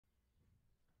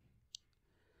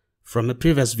From a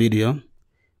previous video,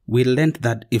 we learned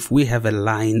that if we have a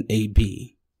line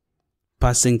AB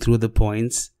passing through the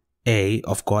points A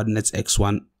of coordinates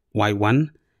x1,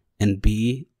 y1 and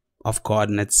B of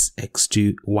coordinates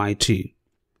x2, y2,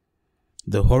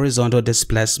 the horizontal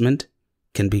displacement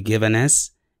can be given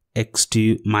as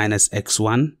x2 minus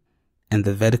x1 and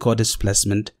the vertical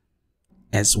displacement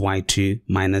as y2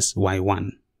 minus y1.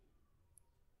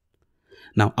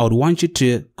 Now, I would want you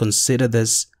to consider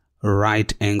this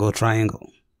right angle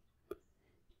triangle.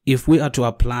 If we are to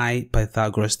apply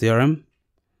Pythagoras theorem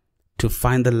to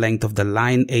find the length of the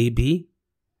line AB,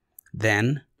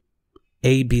 then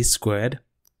AB squared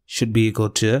should be equal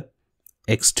to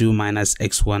x2 minus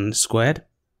x1 squared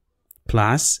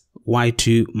plus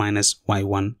y2 minus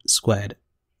y1 squared.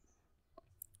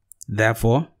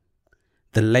 Therefore,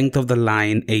 the length of the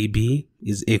line AB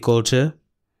is equal to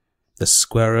the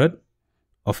square root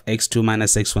of x2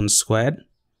 minus x1 squared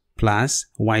plus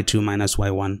y2 minus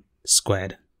y1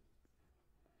 squared.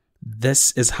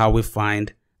 This is how we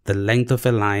find the length of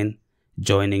a line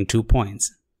joining 2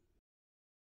 points.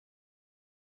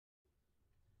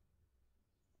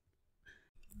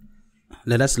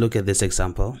 Let us look at this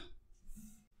example.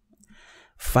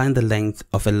 Find the length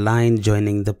of a line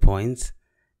joining the points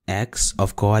x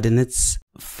of coordinates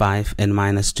 5 and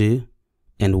minus 2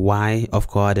 and y of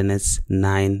coordinates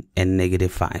 9 and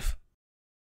negative 5.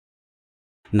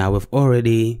 Now we've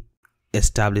already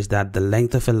established that the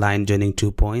length of a line joining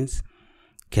 2 points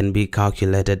can be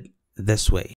calculated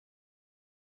this way.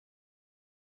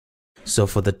 So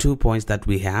for the 2 points that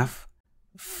we have,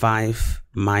 5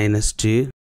 minus 2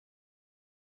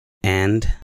 and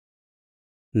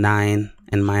 9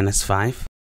 and minus 5,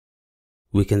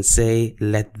 we can say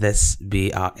let this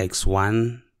be our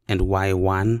x1 and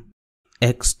y1,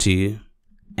 x2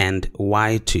 and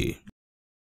y2.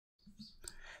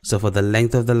 So for the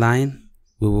length of the line,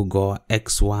 we will go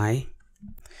xy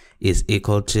is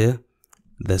equal to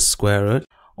the square root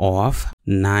of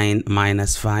 9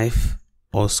 minus 5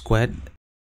 all squared.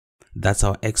 That's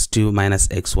our x2 minus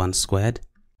x1 squared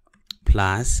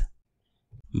plus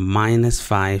minus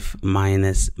 5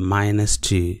 minus minus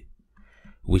 2,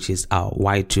 which is our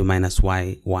y2 minus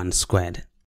y1 squared.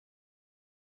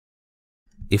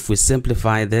 If we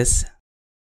simplify this,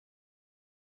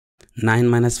 9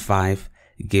 minus 5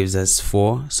 gives us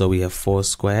 4, so we have 4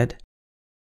 squared.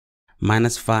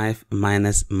 Minus 5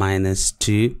 minus minus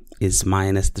 2 is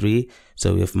minus 3,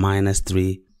 so we have minus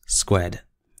 3 squared.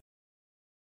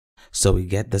 So we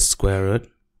get the square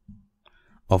root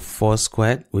of 4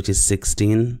 squared, which is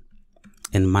 16,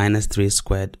 and minus 3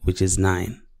 squared, which is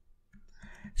 9.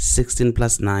 16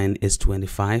 plus 9 is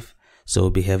 25, so we'll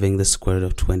be having the square root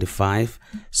of 25,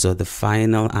 so the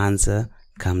final answer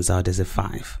comes out as a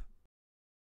 5.